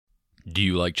Do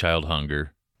you like child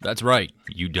hunger? That's right,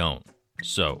 you don't.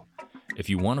 So, if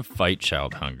you want to fight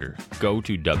child hunger, go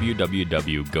to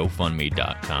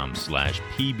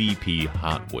www.gofundme.com/PBP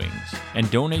Hot Wings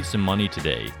and donate some money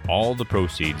today. All the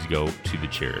proceeds go to the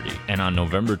charity. And on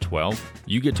November 12th,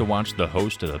 you get to watch the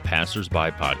host of the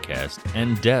Passersby podcast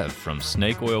and Dev from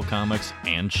Snake Oil Comics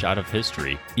and Shot of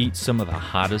History eat some of the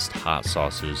hottest hot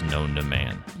sauces known to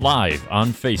man. Live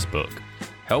on Facebook.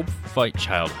 Help fight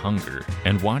child hunger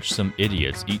and watch some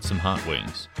idiots eat some hot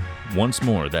wings. Once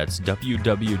more, that's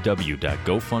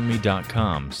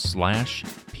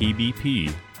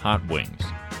www.gofundme.com/PBP Hot Wings.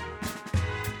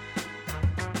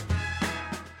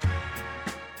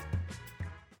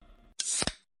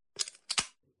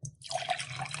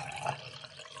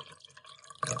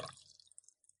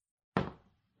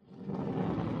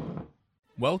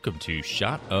 Welcome to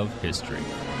Shot of History.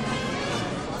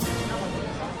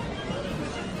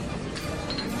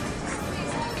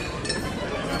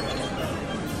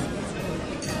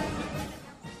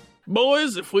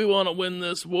 Boys, if we want to win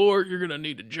this war, you're going to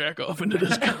need to jack off into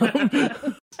this cum.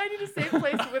 I need a safe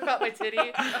place to whip out my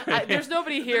titty. There's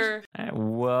nobody here.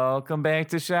 Welcome back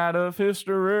to Shot of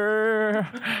History.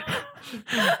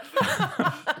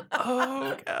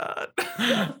 Oh, God.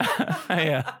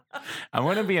 Yeah. I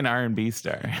want to be an R&B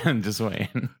star. I'm just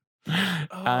waiting.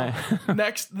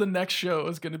 The next show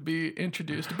is going to be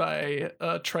introduced by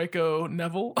Trico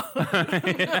Neville,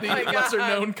 the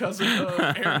lesser-known cousin of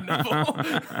Aaron Neville.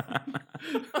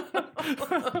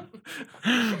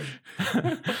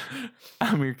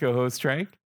 I'm your co-host,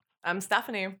 Trike. I'm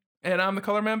Stephanie. And I'm the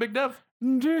color man, Big Dev.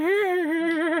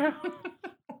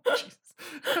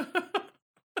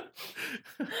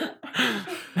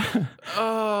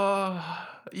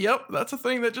 Yep, that's a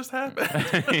thing that just happened.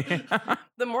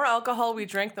 The more alcohol we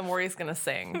drink, the more he's going to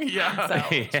sing. Yeah, So,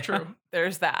 it's true.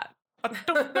 there's that. I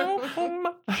don't know how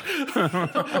much.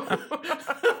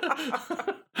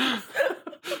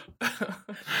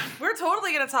 We're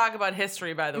totally going to talk about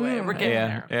history, by the way. We're getting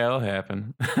there. Yeah, it'll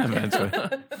happen eventually.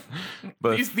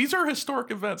 But These are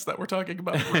historic events that we're talking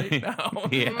about right now.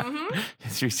 yeah,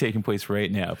 history's taking place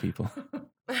right now, people.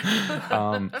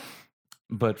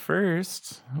 But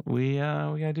first, we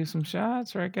gotta do some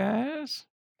shots, right, guys?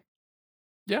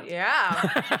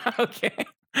 Yeah. Okay.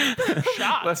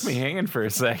 Shots. Left me hanging for a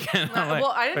second.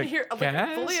 Well, I didn't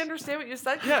guys? fully understand what you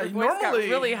said. Yeah, Your voice got normally-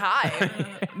 really high.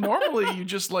 Normally, you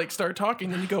just like start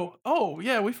talking, then you go, "Oh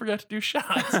yeah, we forgot to do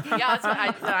shots." Yeah,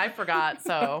 that's what I forgot.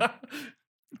 So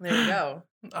there you go.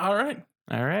 All right.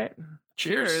 All right.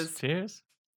 Cheers. Cheers.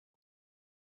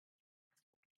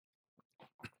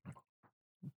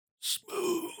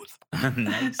 Smooth.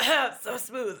 Nice. So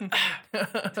smooth.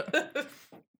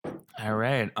 All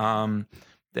right.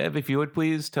 Dev, if you would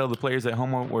please tell the players at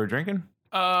home what we're drinking.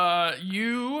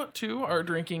 You two are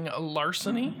drinking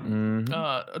Larceny, Mhm.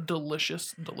 a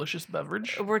delicious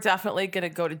beverage. We're definitely going to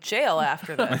go to jail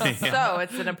after this. So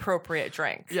it's an appropriate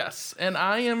drink. Yes, and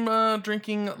I am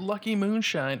drinking Lucky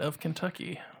Moonshine of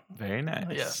Kentucky. Very nice.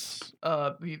 Yes,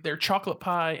 they're chocolate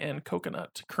pie and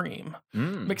coconut cream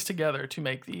mixed together to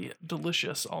make the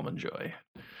delicious Almond Joy.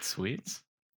 Sweet.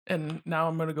 And now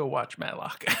I'm gonna go watch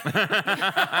Matlock.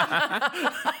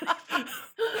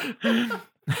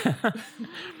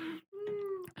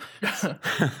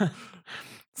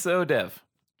 So, Dev.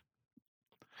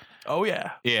 Oh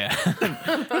yeah. Yeah.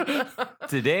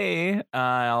 Today,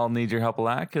 I'll need your help a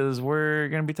lot because we're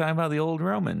going to be talking about the old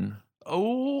Roman.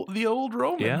 Oh, the old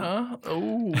Roman, Yeah. huh?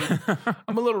 Oh,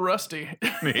 I'm a little rusty.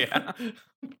 Yeah.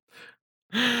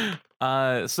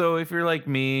 So if you're like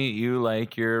me, you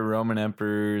like your Roman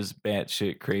emperors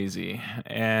batshit crazy.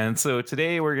 And so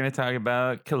today we're going to talk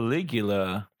about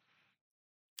Caligula.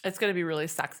 It's going to be really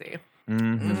sexy.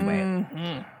 Mhm. Just wait.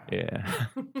 Mhm. Yeah.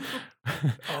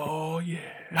 Oh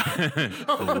yeah.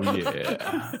 Oh,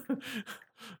 yeah.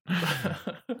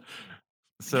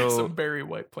 So some Barry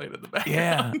White played in the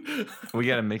background. Yeah. we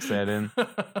got to mix that in.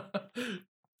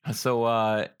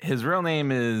 So his real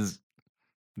name is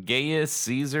Gaius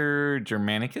Caesar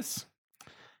Germanicus.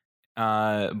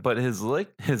 But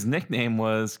his nickname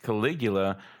was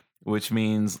Caligula, which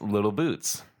means little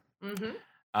boots. Mm-hmm.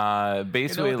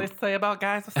 Basically, You know what they say about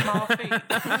guys with small feet.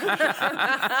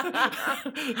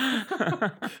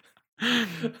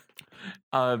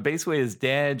 Basically his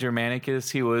dad Germanicus,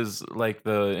 he was like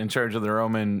in charge of the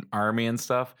Roman army and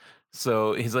stuff.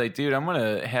 So he's like, dude, I'm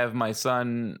gonna have my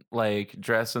son like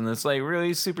dress in this like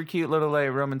really super cute little like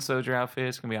Roman soldier outfit.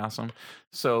 It's gonna be awesome.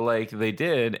 So like they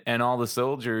did, and all the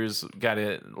soldiers got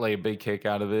like a big kick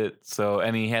out of it. So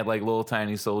and he had like little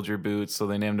tiny soldier boots, so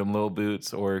they named him Little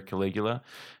Boots or Caligula.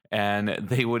 And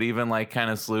they would even like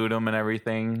kind of salute him and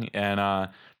everything. And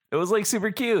it was like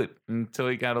super cute until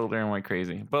he got older and went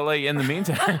crazy. But like in the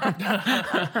meantime,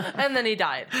 And then he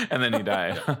died. and then he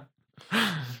died.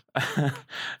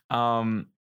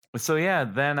 So yeah,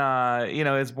 then he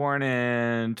was born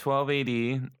in 12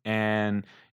 AD, and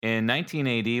in 19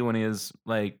 AD, when he was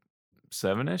like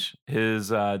 7-ish, his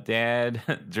dad,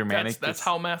 Germanic. That's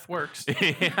how math works.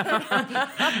 I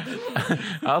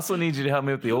also need you to help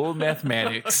me with the old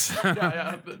mathematics.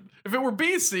 Yeah. If it were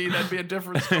BC, that'd be a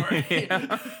different story.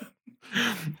 Yeah.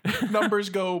 Numbers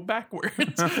go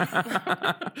backwards.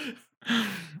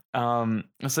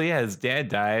 So yeah, his dad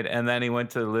died, and then he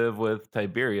went to live with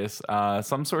Tiberius.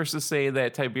 Some sources say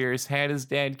that Tiberius had his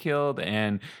dad killed,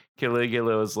 and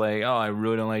Caligula was like, "Oh, I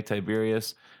really don't like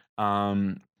Tiberius."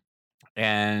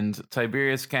 And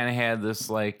Tiberius kind of had this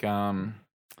like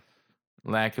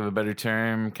lack of a better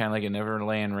term, kind of like a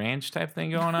Neverland Ranch type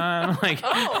thing going on. Like,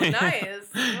 Oh,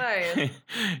 nice.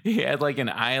 he had like an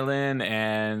island,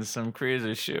 and some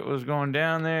crazy shit was going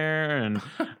down there, and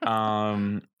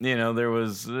there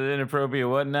was inappropriate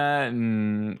whatnot,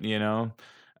 and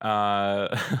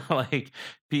like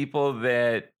people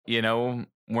that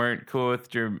weren't cool with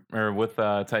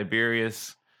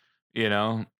Tiberius,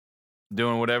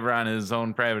 doing whatever on his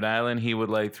own private island, he would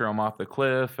like throw him off the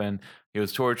cliff, and he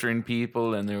was torturing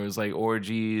people, and there was like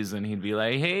orgies, and he'd be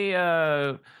like, "Hey,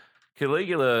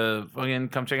 Caligula, fucking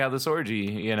come check out this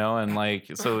orgy," and like,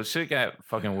 so shit got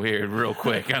fucking weird real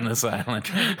quick on this island.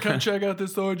 Come check out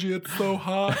this orgy, it's so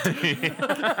hot.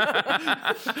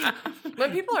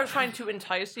 When people are trying to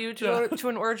entice you to go to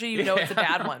an orgy, it's a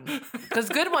bad one. Because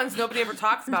good ones nobody ever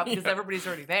talks about because everybody's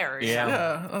already there.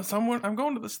 Yeah. I'm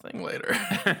going to this thing later.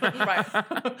 Right.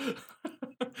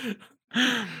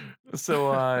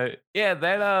 So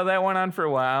that went on for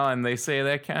a while, and they say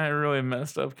that kind of really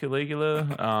messed up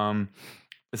Caligula.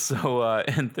 So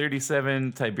in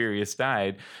 37, Tiberius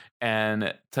died,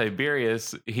 and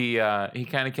Tiberius he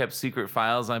kind of kept secret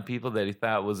files on people that he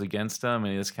thought was against him,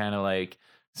 and he was kind of like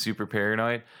super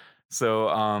paranoid.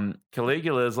 So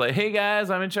Caligula is like, "Hey guys,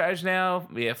 I'm in charge now.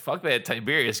 Yeah, fuck that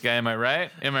Tiberius guy. Am I right?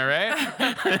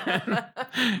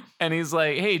 And he's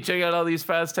like, "Hey, check out all these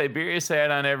files Tiberius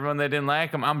had on everyone that didn't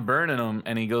like him. I'm burning them."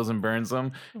 And he goes and burns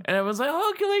them. And everyone's like,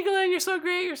 "Oh, Caligula, you're so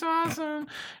great. You're so awesome."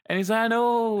 And he's like, "I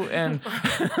know." And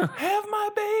Have my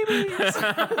babies.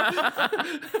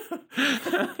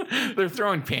 they're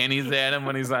throwing panties at him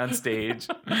when he's on stage.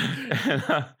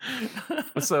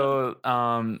 So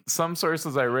some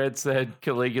sources I read said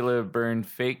Caligula burned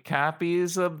fake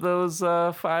copies of those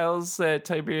files that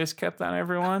Tiberius kept on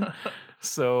everyone.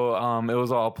 So it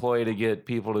was all a ploy to get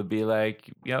people to be like,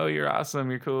 "Yo, you're awesome,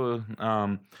 you're cool."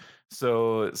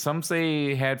 So some say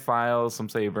he had files, some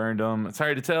say he burned them. It's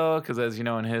hard to tell because, as you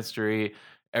know, in history,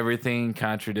 everything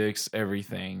contradicts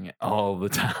everything all the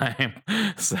time.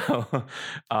 So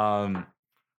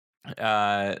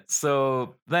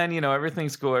then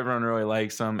everything's cool. Everyone really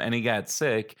likes him, and he got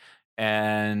sick.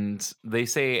 And they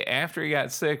say after he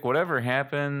got sick, whatever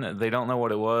happened, they don't know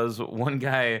what it was. One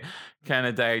guy kind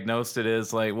of diagnosed it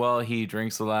as like, well, he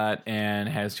drinks a lot and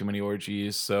has too many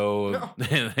orgies, so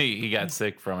he got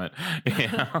sick from it.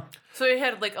 So he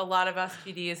had like a lot of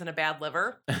STDs and a bad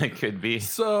liver. It could be.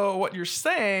 So what you're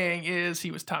saying is he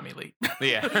was Tommy Lee.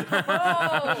 Yeah.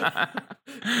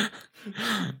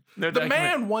 The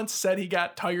man once said he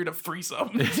got tired of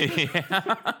threesomes.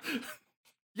 Yeah.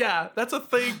 Yeah, that's a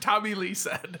thing Tommy Lee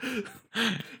said.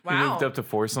 Wow. He moved up to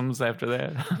foursomes after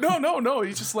that. No.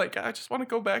 He's just like, I just want to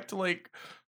go back to like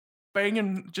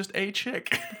banging just a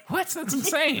chick. What? That's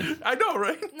insane. I know,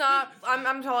 right? No,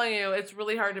 I'm telling you, it's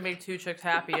really hard to make two chicks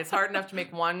happy. It's hard enough to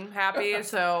make one happy,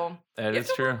 so That you is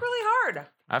have to true. work really hard.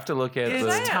 I have to look at It's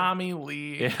the. Tommy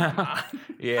Lee. Come on.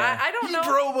 Yeah. I don't He know.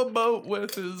 drove a boat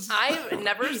with his. I've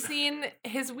never seen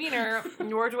his wiener,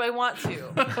 nor do I want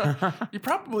to. You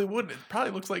probably wouldn't. It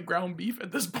probably looks like ground beef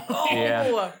at this point.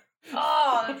 Yeah.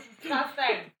 Oh, that's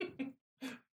disgusting.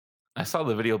 I saw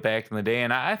the video back in the day,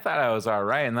 and I thought I was all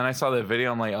right. And then I saw the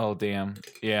video, I'm like, oh, damn.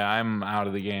 Yeah, I'm out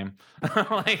of the game.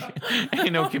 Like,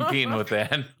 ain't no competing with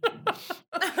that.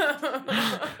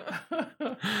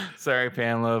 Sorry,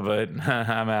 Pamela, but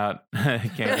I'm out.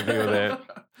 Can't compete with that.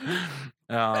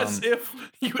 As if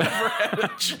you ever had a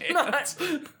chance.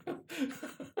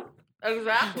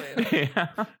 Exactly. Yeah.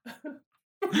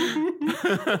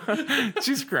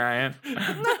 She's crying.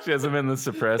 She hasn't been this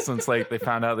suppressed since like they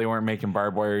found out they weren't making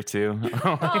barbed wire too.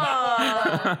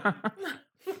 Aw.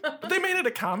 But they made it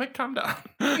a comic. Calm down.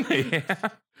 Yeah.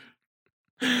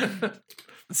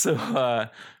 So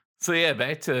yeah,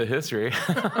 back to history.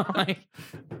 Like,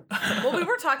 Well, we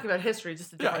were talking about history,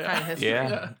 just a different kind of history.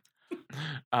 yeah.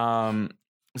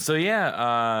 So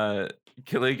yeah,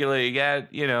 Caligula, he got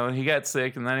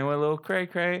sick, and then he went a little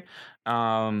cray-cray.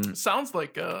 Sounds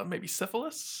like maybe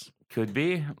syphilis. Could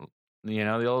be,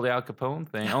 the old Al Capone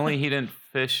thing. Only he didn't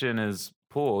fish in his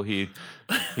pool. He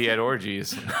had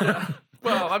orgies.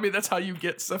 Well, I mean, that's how you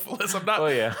get syphilis. I'm not,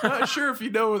 not sure if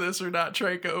you know this or not,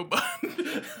 Traco, but...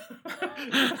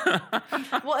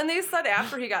 Well, and they said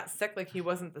after he got sick, like, he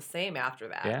wasn't the same after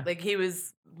that. Yeah. Like, he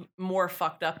was more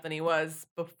fucked up than he was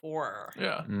before.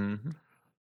 Yeah. Mm-hmm.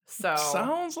 So...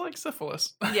 Sounds like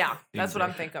syphilis. Yeah, that's what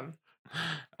I'm thinking.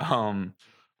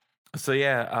 So,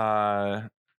 yeah,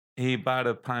 he built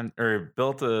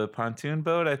a pontoon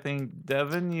boat. I think,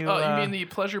 Devin, you mean the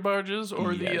pleasure barges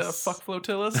or the fuck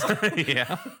flotillas?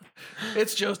 Yeah.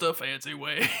 It's just a fancy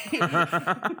way.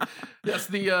 Yes,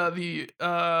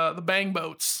 the bang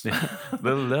boats.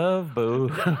 The love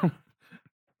boat.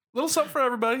 Little something for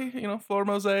everybody, floor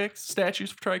mosaics,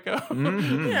 statues for Trico.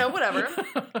 Mm-hmm. Whatever.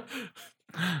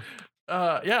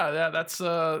 That's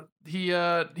he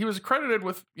was credited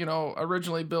with,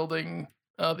 originally building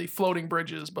the floating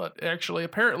bridges, but actually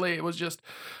apparently it was just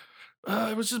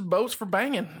boats for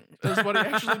banging is what he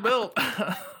actually built.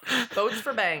 Boats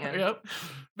for banging. Yep.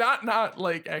 Not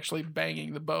like actually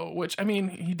banging the boat, which, I mean,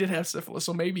 he did have syphilis,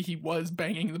 so maybe he was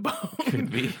banging the boat. Could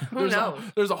be. Who knows?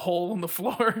 There's a hole in the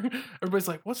floor. Everybody's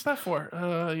like, what's that for?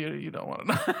 You don't want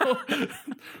to know.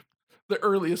 The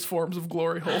earliest forms of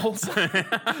glory holes.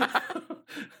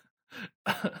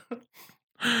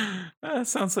 That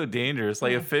sounds so dangerous.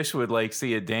 Like a fish would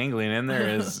see it dangling in there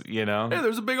as, Hey,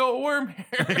 there's a big old worm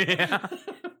here. Yeah.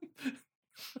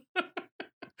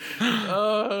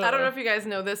 I don't know if you guys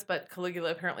know this, but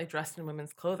Caligula apparently dressed in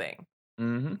women's clothing.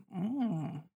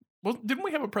 Mm-hmm. Well, didn't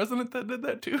we have a president that did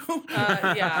that too?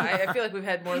 Yeah, I feel like we've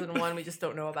had more than one. We just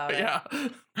don't know about it. Yeah.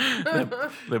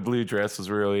 The blue dress was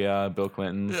really Bill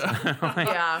Clinton's.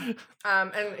 Yeah.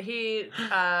 And he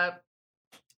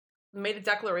made a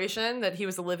declaration that he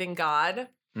was a living god.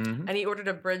 Mm-hmm. And he ordered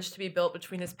a bridge to be built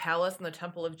between his palace and the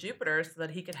temple of Jupiter so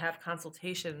that he could have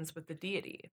consultations with the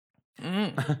deity.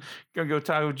 Gonna go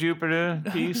talk with Jupiter.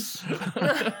 Peace.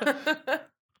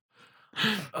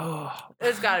 Oh,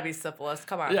 It's got to be syphilis.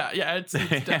 Come on. yeah, it's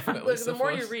definitely. Look, the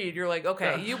more you syphilis. read, you're like,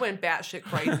 okay, you went batshit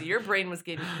crazy. Your brain was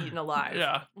getting eaten alive.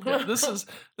 Yeah, this is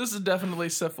definitely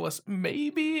syphilis.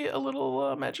 Maybe a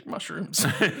little magic mushrooms.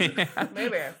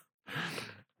 Maybe.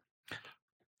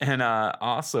 And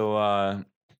also,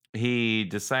 he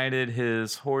decided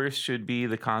his horse should be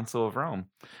the consul of Rome.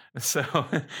 So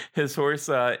his horse,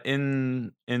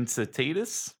 Incitatus,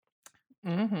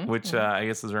 which I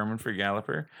guess is Roman for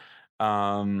galloper,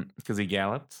 because he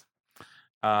galloped,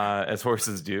 as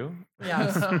horses do.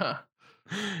 Yes.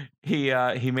 He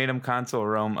made him consul of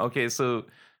Rome. Okay, so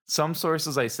some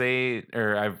sources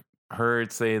I've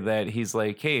heard say that he's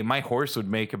like, hey, my horse would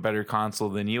make a better consul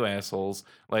than you assholes.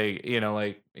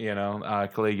 Caligula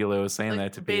was saying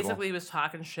that to people. Basically, he was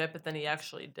talking shit, but then he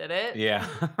actually did it. Yeah.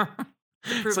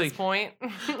 To prove his point.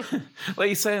 Like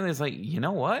he said, it's like, you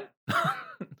know what?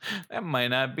 That might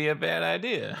not be a bad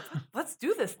idea. Let's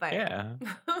do this thing. Yeah.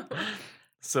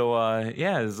 So,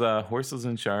 his horse was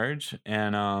in charge.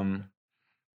 And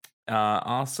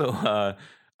also,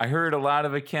 I heard a lot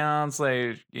of accounts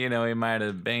he might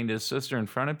have banged his sister in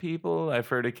front of people. I've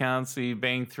heard accounts he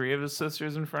banged 3 of his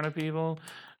sisters in front of people.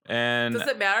 And does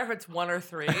it matter if it's 1 or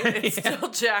 3? It's still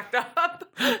jacked up.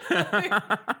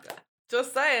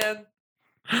 Just saying.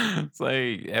 It's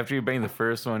like after you bang the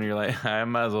first one, you're like, I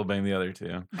might as well bang the other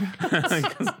 2.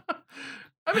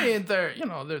 I mean, they're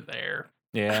there.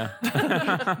 Yeah.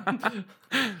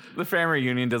 The family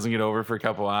reunion doesn't get over for a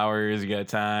couple hours. You got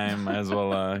time. Might as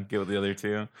well get with the other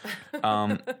 2.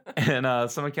 And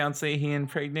some accounts say he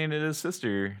impregnated his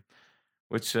sister,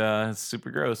 which is super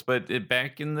gross. But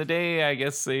back in the day, I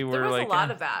guess they were there was like a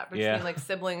lot of that between yeah.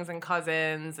 siblings and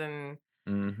cousins and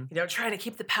trying to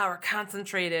keep the power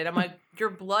concentrated. I'm like, your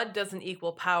blood doesn't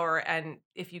equal power, and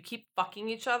if you keep fucking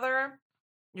each other,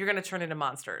 you're gonna turn into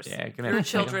monsters. Yeah, your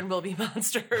children will be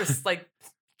monsters. Like,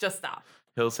 just stop.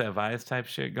 Hills Have Eyes type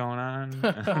shit going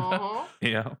on.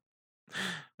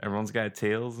 Everyone's got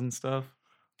tails and stuff.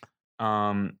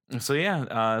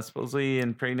 Supposedly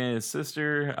impregnated his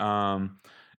sister.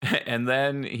 And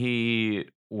then he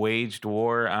waged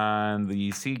war on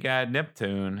the sea god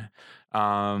Neptune,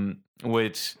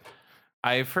 which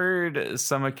I've heard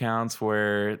some accounts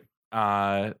where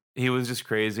he was just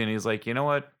crazy and he's like, you know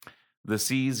what? The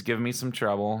seas give me some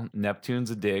trouble.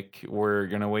 Neptune's a dick. We're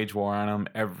going to wage war on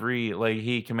him.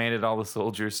 He commanded all the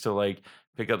soldiers to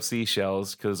pick up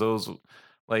seashells because those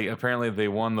like apparently they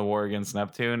won the war against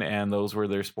Neptune, and those were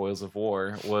their spoils of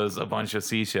war, was a bunch of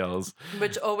seashells.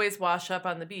 Which always wash up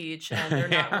on the beach, and they're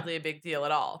not really a big deal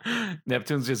at all.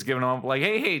 Neptune's just giving them up like,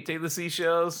 hey, take the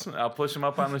seashells. I'll push them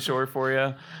up on the shore for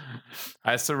you.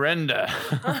 I surrender.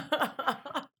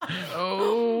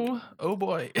 Oh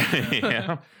boy.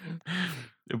 Yeah.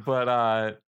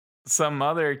 But some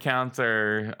other accounts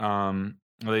are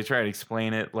they try to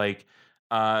explain it like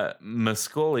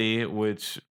Muscoli,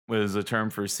 which was a term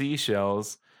for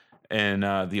seashells in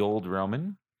the old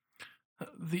Roman.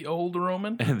 The old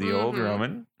Roman? The old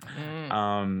Roman.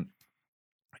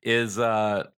 Is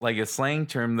like a slang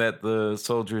term that the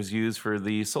soldiers use for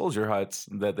the soldier huts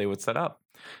that they would set up.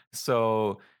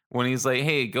 So when he's like,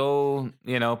 hey, go,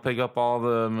 pick up all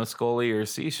the muscoli or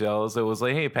seashells, it was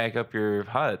like, hey, pack up your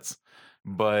huts.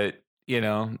 But,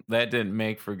 that didn't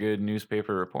make for good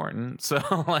newspaper reporting. So,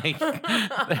 like,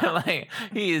 they're like,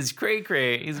 he is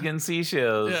cray-cray. He's getting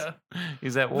seashells. Yeah.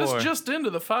 He's at war. This just into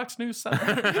the Fox News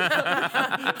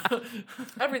Center.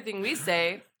 Everything we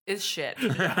say is shit.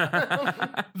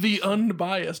 The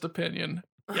unbiased opinion.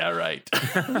 Yeah, right.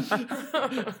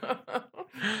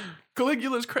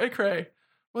 Caligula's cray-cray.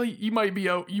 Well, you might be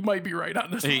right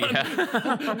on this one.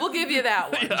 Yeah. We'll give you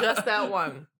that one. Yeah. Just that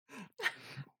one.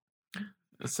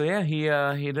 So yeah, he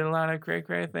did a lot of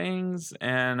cray things,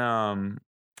 and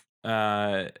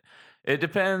it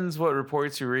depends what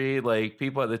reports you read. Like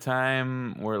people at the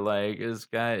time were like, "This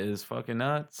guy is fucking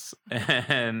nuts,"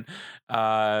 and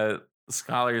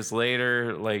scholars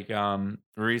later, like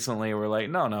recently, were like,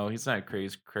 "No, he's not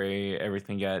cray.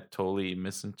 Everything got totally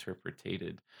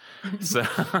misinterpreted." So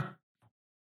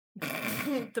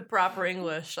the proper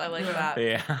English, I like that.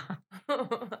 Yeah.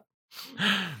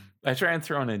 I try and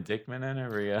throw an indictment in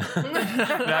every. No,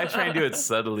 I try and do it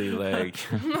subtly, like.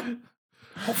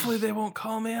 Hopefully, they won't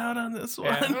call me out on this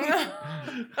one. Yeah.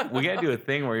 We gotta do a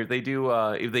thing where if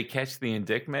they catch the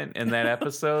indictment in that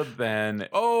episode, then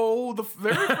the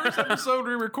very first episode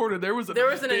we recorded, there was an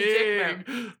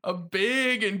indictment, a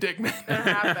big indictment that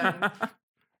happened.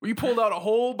 We pulled out a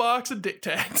whole box of dick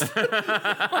tags.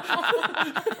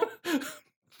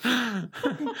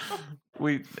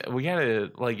 We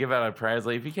gotta give out a prize.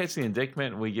 Like if you catch the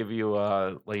indictment, we give you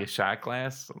a shot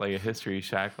glass, like a history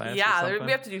shot glass. Yeah,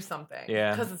 we have to do something.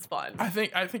 Yeah, because it's fun. I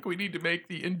think we need to make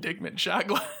the indictment shot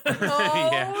glass.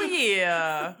 Oh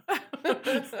yeah.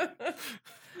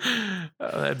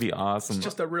 Oh, that'd be awesome. It's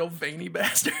just a real veiny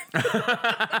bastard.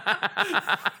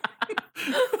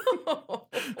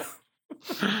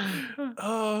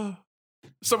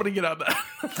 Somebody get on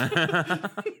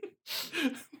that.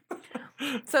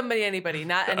 Somebody, anybody,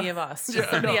 not any of us. Just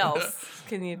somebody else.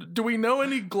 Can you? Do we know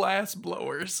any glass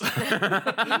blowers? You can go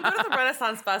to the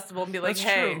Renaissance Festival and be like, That's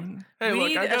 "Hey, hey, we look,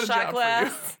 need I got a shot job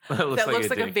glass that looks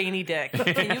like a dick. veiny dick.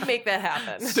 Can you make that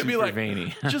happen?" To be like,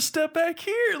 veiny. Just step back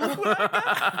here. Look what I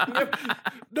got.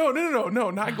 No,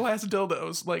 not glass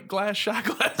dildos, like glass shot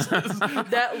glasses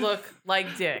that look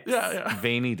like dicks. Yeah.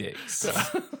 Veiny dicks. Yeah.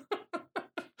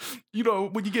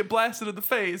 When you get blasted in the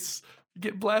face, you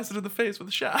get blasted in the face with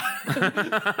a shot.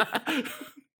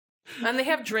 And they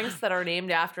have drinks that are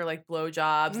named after like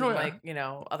blowjobs and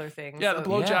other things. Yeah, the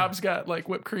blowjob's got like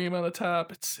whipped cream on the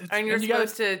top. And you're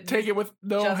supposed to take it with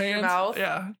no just hands. your mouth.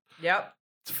 Yeah. Yep.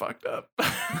 It's fucked up.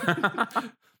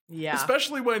 Yeah.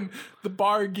 Especially when the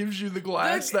bar gives you the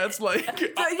glass that's like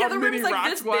the room's like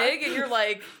this glass. big and you're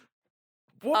like,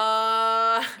 what?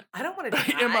 I don't want to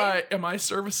die. Am I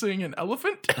servicing an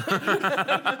elephant?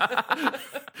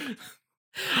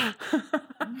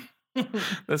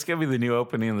 That's gonna be the new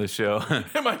opening of the show.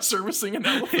 Am I servicing an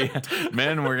elephant? Yeah.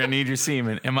 Men, we're gonna need your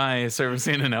semen. Am I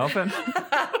servicing an elephant?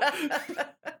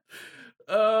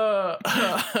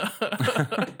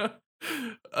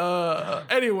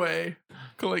 Anyway,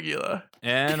 Caligula.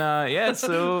 And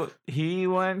so he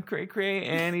went cray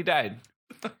and he died.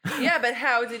 Yeah, but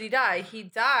how did he die? He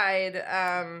died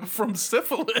from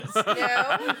syphilis.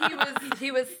 No,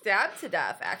 he was stabbed to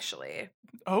death, actually.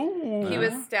 Oh. He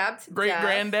was stabbed to death.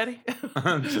 Great-granddaddy?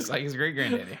 Just like his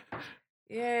great-granddaddy.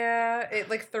 Yeah,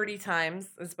 like 30 times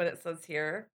is what it says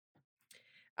here.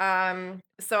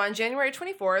 So on January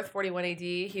 24th, 41 AD,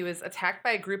 he was attacked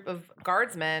by a group of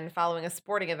guardsmen following a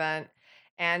sporting event.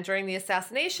 And during the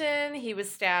assassination, he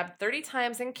was stabbed 30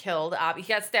 times and killed. He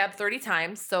got stabbed 30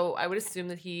 times, so I would assume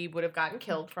that he would have gotten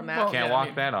killed from that. Well, Can't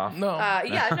walk that off. No.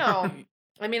 No.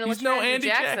 I mean, unless he's no Andy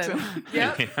Jackson.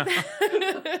 Yep.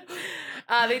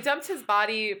 They dumped his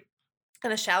body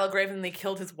in a shallow grave and they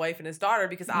killed his wife and his daughter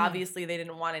because obviously they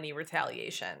didn't want any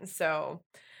retaliation. So,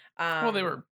 well, they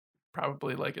were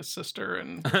probably like his sister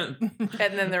and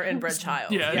And then their inbred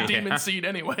child. yeah, demon seed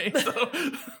anyway. So.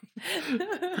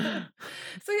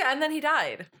 So yeah, and then he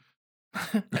died.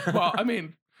 Well, I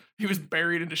mean, he was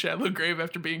buried into shallow grave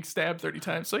after being stabbed 30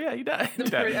 times. So yeah, he died.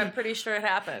 I'm pretty sure it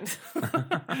happened.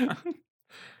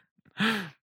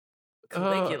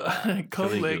 Caligula.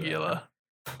 Caligula.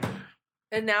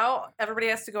 And now everybody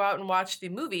has to go out and watch the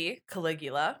movie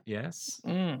Caligula Yes.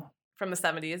 Mm. from the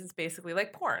 70s. It's basically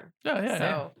like porn. Yeah.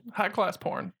 So High class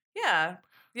porn. yeah.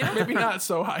 You don't Maybe not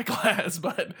so high class,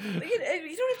 but You don't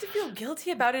have to feel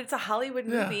guilty about it. It's a Hollywood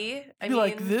Yeah. movie. I be mean,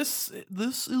 like this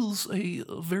is a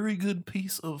very good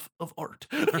piece of art.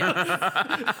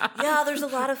 yeah, there's a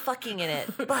lot of fucking in it,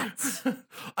 but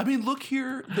I mean, look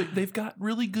here. They've got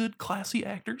really good, classy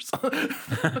actors.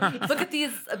 look at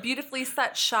these beautifully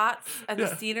set shots and the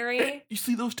Yeah. scenery. Hey, you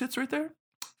see those tits right there?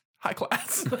 High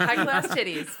class. High class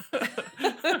titties.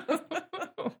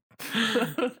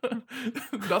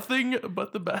 Nothing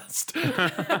but the best.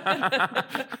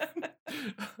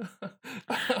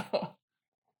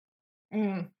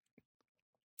 Mm.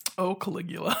 Oh,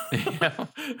 Caligula. Yeah.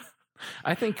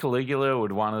 I think Caligula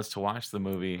would want us to watch the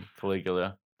movie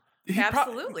Caligula. He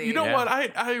Absolutely. You know Yeah. what?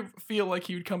 I feel like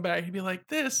he would come back. He'd be like,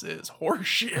 "This is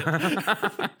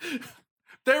horseshit."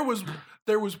 There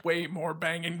was way more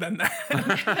banging than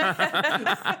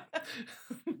that.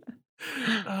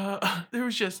 It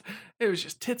was just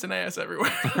tits and ass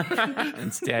everywhere.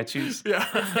 And statues. Yeah.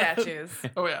 Statues.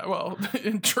 Oh yeah. Well,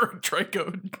 and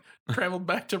Draco traveled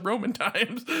back to Roman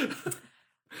times.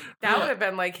 That would have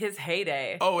been like his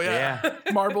heyday. Oh yeah.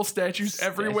 Marble statues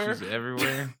everywhere. Statues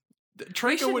everywhere. We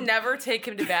Draco should would. never take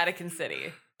him to Vatican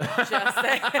City. Just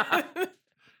saying.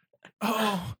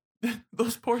 Oh,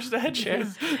 those poor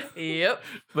statues. Yep.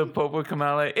 The Pope would come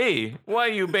out like, "Hey, why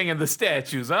are you banging the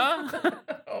statues, huh?"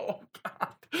 Oh God,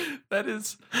 that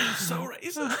is so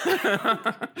racist.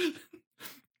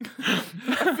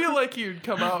 I feel like you'd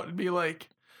come out and be like,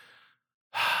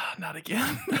 "Not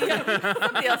again."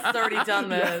 Somebody else has already done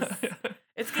this. Yeah.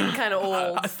 It's getting kind of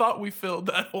old. I thought we filled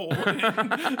that hole.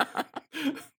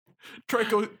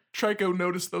 Trico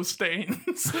noticed those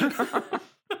stains.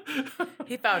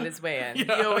 He found his way in.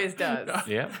 Yeah. He always does.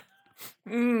 Yep.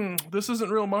 This isn't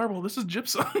real marble. This is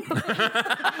gypsum.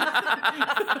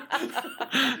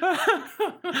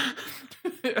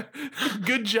 Yeah.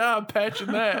 Good job patching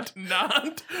that.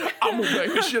 Not. I'm gonna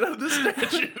make the shit out of this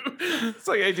statue. It's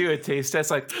like I do a taste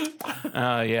test, like,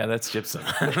 yeah, that's gypsum.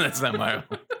 That's not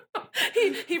marble.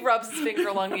 He rubs his finger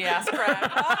along the ass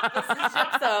crack. Oh, this is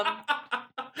gypsum.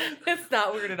 It's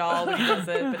not weird at all when he does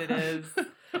it, but it is.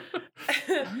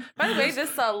 By the way,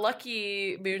 this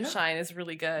Lucky Moonshine is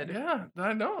really good. Yeah,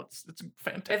 I know. It's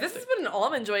fantastic. If this has been an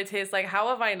Almond Joy taste, like how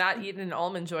have I not eaten an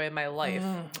Almond Joy in my life?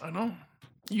 I know.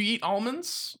 You eat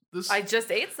almonds? I just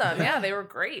ate some. Yeah, they were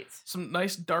great. Some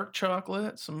nice dark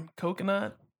chocolate, some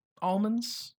coconut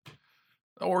almonds.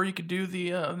 Or you could do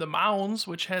the Mounds,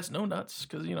 which has no nuts,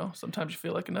 because sometimes you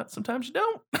feel like a nut, sometimes you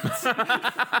don't.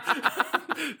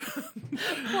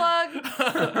 Plug.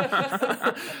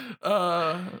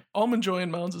 Almond Joy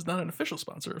and Mounds is not an official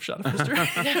sponsor of Shot of History.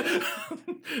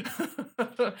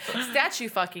 Statue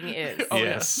fucking is. Oh,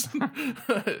 Yes.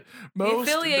 The Most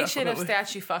affiliation of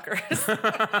definitely. statue fuckers.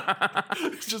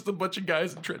 It's just a bunch of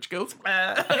guys in trench coats.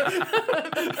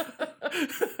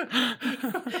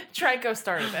 Trico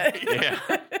started it. Yeah.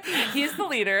 He's the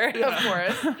leader, of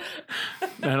course.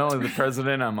 Not only the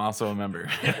president, I'm also a member.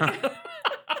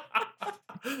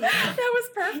 That was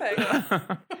perfect.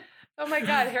 Oh my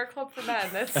god, hair club for men.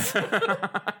 That's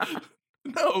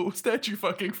No, statue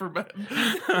fucking for men.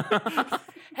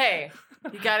 hey,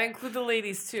 you gotta include the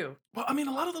ladies too. Well, I mean,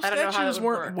 a lot of those I don't know how that statues would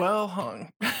weren't work. well hung.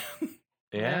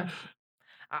 Yeah.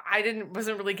 I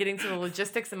wasn't really getting to the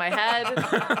logistics in my head.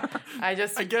 I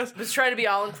guess. was trying to be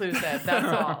all inclusive. That's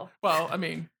all. Well, I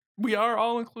mean, we are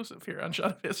all inclusive here on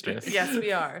Shot of History. Yes. Yes,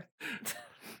 we are.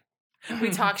 We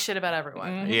talk shit about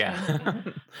everyone. Yeah.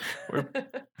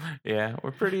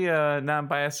 we're pretty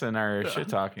non-biased in our shit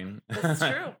talking. This is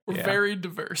true. We're Yeah. very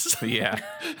diverse. Yeah.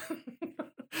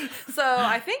 So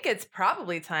I think it's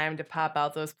probably time to pop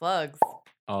out those plugs.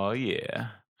 Oh yeah.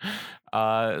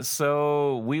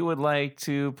 So we would like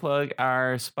to plug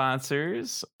our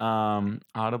sponsors,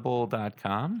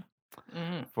 audible.com,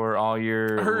 for all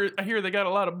your I hear they got a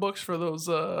lot of books for those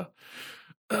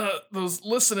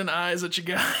listening eyes that you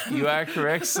got. You are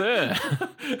correct, sir.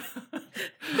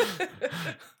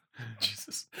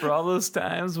 Jesus. For all those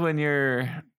times when you're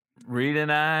reading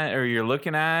eye or you're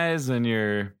looking eyes and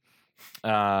you're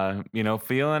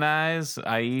feeling eyes,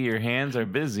 i.e. your hands are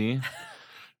busy.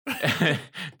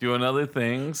 doing other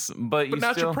things, but you But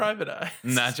not still your private eyes.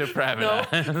 not your private No.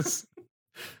 eyes.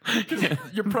 'Cause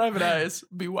your private eyes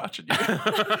be watching you.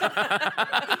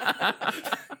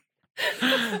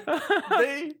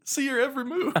 They see your every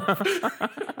move.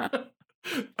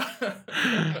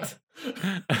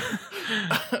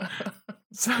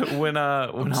 So when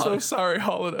I'm so sorry,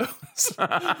 Hall & Oates.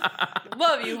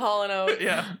 Love you, Hall & Oates.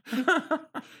 Yeah.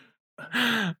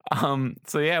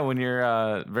 So yeah, when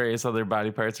your various other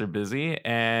body parts are busy,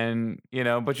 and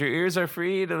but your ears are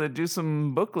free to do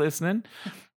some book listening,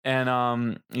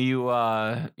 and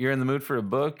you're in the mood for a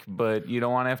book, but you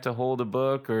don't want to have to hold a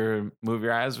book or move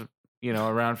your eyes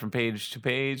around from page to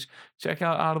page, check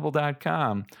out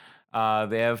audible.com.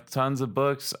 They have tons of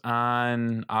books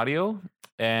on audio,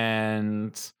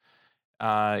 and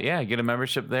get a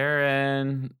membership there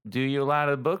and do you a lot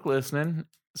of book listening.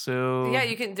 So Yeah,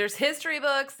 you can. There's history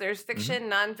books. There's fiction,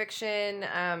 nonfiction.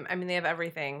 I mean, they have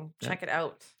everything. Check it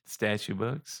out. statue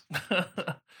books.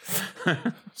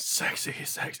 Sexy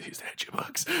statue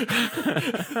books.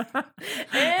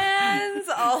 And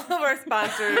all of our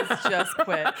sponsors just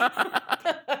quit.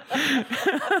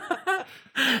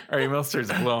 Our email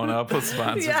starts blowing up with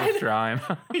sponsors Yeah, I withdrawing.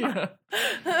 Yeah.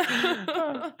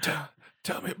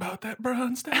 Tell me about that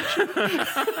bronze statue.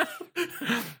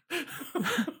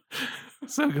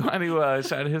 So go on to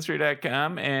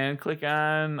shotofhistory.com and click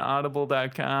on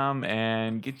audible.com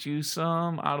and get you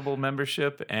some Audible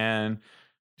membership and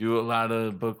do a lot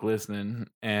of book listening.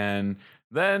 And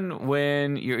then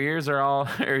when your ears are all,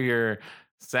 or your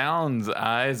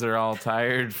eyes are all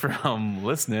tired from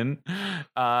listening,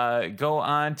 go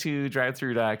on to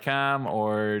drivethrough.com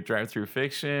or Drive-Through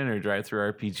Fiction or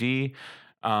Drive-Through RPG,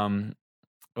 or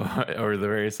the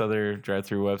various other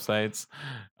drive-through websites.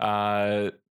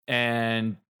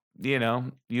 And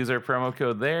use our promo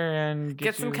code there and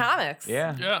Get some you- comics.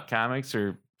 Yeah. comics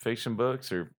or fiction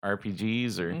books or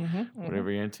RPGs or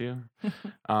whatever you're into.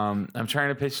 I'm trying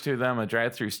to pitch to them a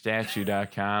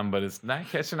drive-through-statue.com, but it's not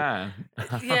catching on.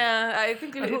 Yeah, I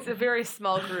think it's a very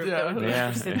small group that would be Yeah.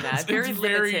 interested in that. It's Very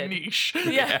very limited. niche.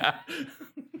 Yeah.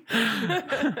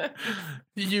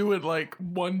 You and like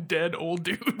one dead old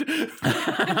dude.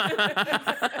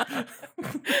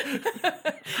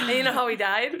 And you know how he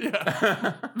died?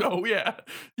 Yeah. Oh yeah.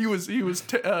 He was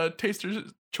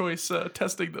Taster's Choice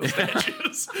testing those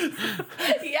statues.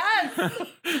 Yes.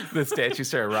 The statue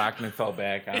started rocking and fell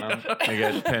back on him. They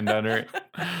got pinned under it.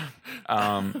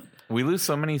 We lose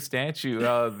so many statues.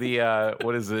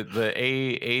 What is it? The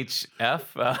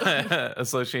AHF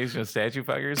Association of Statue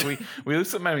Fuckers. We lose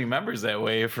so many members that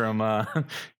way from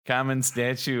common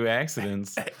statue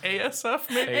accidents. ASF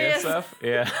maybe. ASF,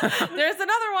 yeah. There's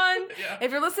another one. Yeah.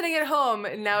 If you're listening at home,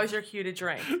 now is your cue to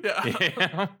drink. Yeah.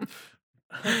 Yeah.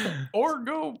 Or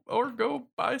go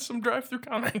buy some drive-through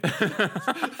comics.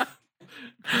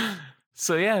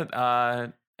 So yeah,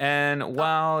 and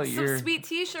while Some you're sweet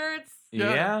t-shirts.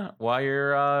 while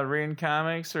you're reading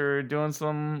comics or doing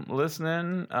some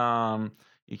listening,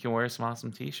 you can wear some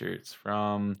awesome t-shirts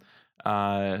from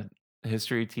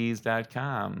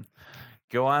historytees.com.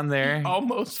 Go on there.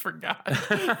 Almost forgot.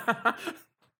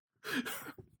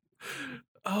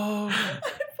 Oh, I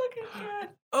fucking can't.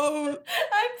 oh, I'm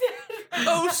dead.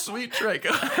 oh, sweet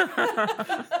Draco.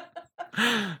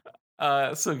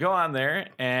 So go on there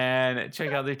and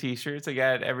check out their t-shirts. They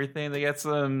got everything. They got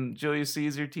some Julius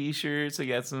Caesar t-shirts. They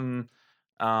got some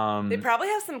They probably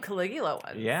have some Caligula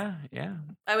ones. yeah.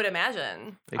 I would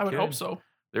imagine. They I would could. hope so.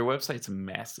 Their website's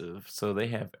massive, so they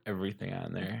have everything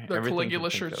on there. Their Everything you Caligula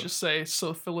can think shirts of. just say,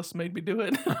 "So Phyllis made me do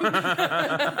it."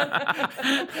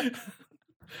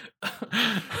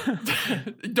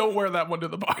 Don't wear that one to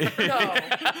the bar.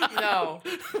 No.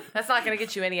 That's not going to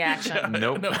get you any action.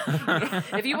 Nope. No.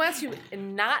 If you want to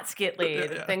not get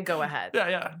laid, Yeah. then go ahead.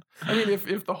 Yeah. I mean, if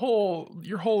your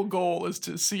whole goal is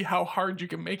to see how hard you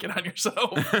can make it on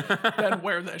yourself, then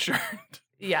wear that shirt.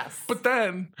 Yes. But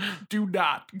then do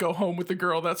not go home with a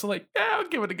girl that's like, yeah, I'll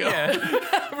give it a go.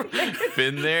 Yeah.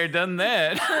 Been there, done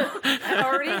that. I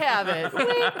already have it.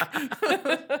 Wink.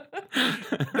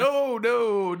 No.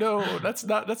 That's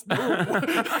no.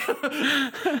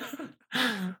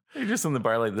 You're just on the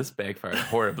bar like this backfired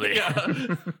horribly.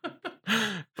 Yeah.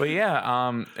 But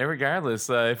yeah,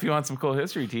 regardless, if you want some cool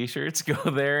history t-shirts, go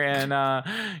there and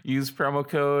use promo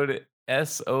code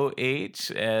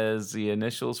SOH as the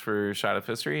initials for Shot of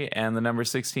History and the number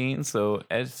 16. So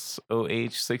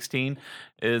SOH16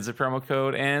 is a promo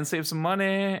code, and save some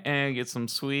money and get some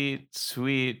sweet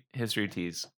history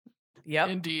tees. Yep.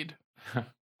 Indeed.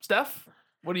 Steph,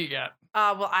 what do you got?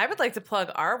 Well, I would like to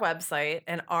plug our website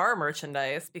and our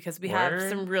merchandise because we have Word.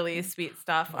 some really sweet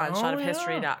stuff on Oh,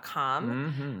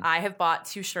 shotofhistory.com. Mhm. I have bought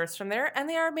 2 shirts from there, and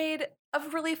they are made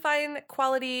of really fine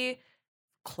quality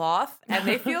cloth, and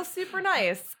they feel super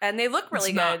nice, and they look really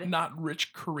It's good. Not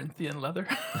rich Corinthian leather.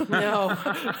 No.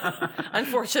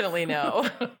 Unfortunately, no.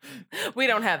 We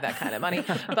don't have that kind of money.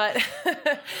 But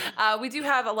we do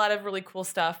have a lot of really cool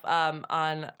stuff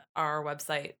on our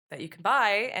website that you can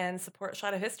buy and support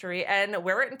Shot of History and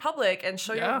wear it in public and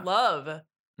show Yeah. your love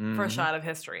for Mhm. Shot of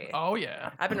History. Oh yeah.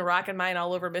 I've been rocking mine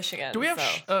all over Michigan. Do we have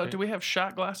so. do we have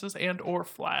shot glasses and or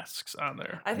flasks on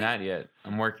there? I think Not yet.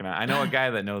 I'm working on it. I know a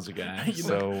guy that knows a guy, You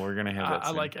so we're going to have that I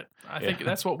soon. like it. I think Yeah.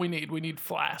 that's what we need. We need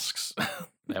flasks. That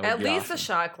would at be least awesome. a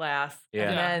shot glass, Yeah.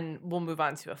 and then we'll move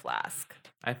on to a flask.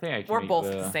 I think I can Or make both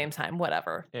at the same time,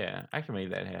 whatever. Yeah, I can make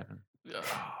that happen.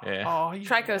 Yeah. Oh, yeah.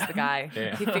 Trico's the guy.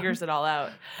 Yeah. He figures it all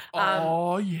out.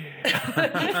 Oh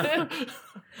yeah.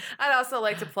 I'd also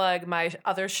like to plug my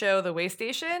other show, The Way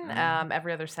Station,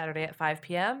 every other Saturday at 5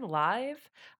 p.m. live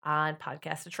on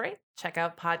Podcast Detroit. Check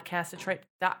out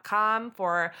podcastdetroit.com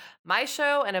for my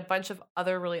show and a bunch of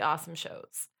other really awesome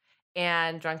shows.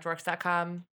 And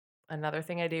drunkdorks.com, another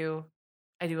thing I do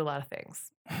a lot of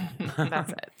things.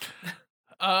 That's it.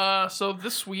 So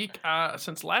this week,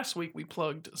 since last week we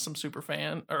plugged some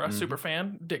superfan or a Mhm.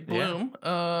 superfan, Dick Yeah. Bloom.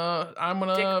 I'm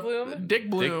gonna Dick Bloom? Dick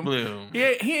Bloom. Dick Bloom.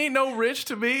 He ain't no rich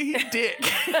to me. He's Dick.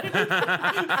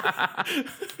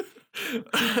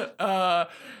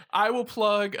 I will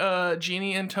plug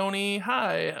Jeannie and Tony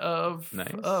High of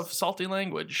Nice. Salty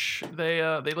Language. They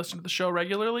listen to the show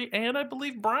regularly, and I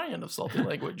believe Brian of Salty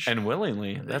Language. And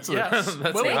willingly. That's yes,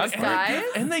 that's willingly. Thanks, awesome. guys.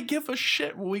 And they give a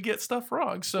shit when we get stuff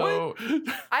wrong. So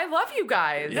I love you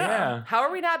guys. Yeah. How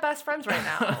are we not best friends right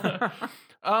now?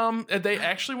 they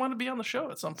actually want to be on the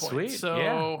show at some point. Sweet, So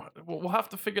yeah. we'll have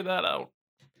to figure that out.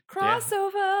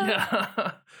 Crossover.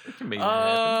 Yeah. We can make that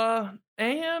happen.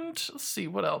 And let's see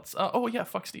what else. Oh yeah,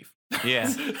 fuck Steve. Yeah.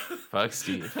 Fuck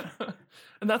Steve.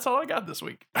 And that's all I got this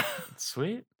week.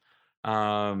 Sweet.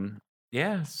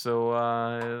 Yeah,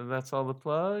 so that's all the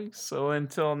plugs. So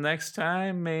until next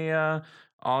time, may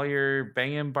all your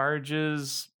banging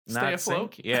barges Stay not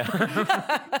afloat. sink.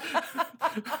 Yeah.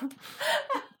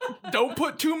 Don't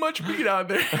put too much meat on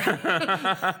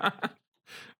there.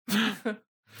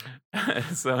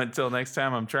 So until next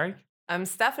time, I'm Trike. I'm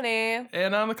Stephanie.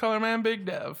 And I'm the color man, Big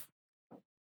Dev.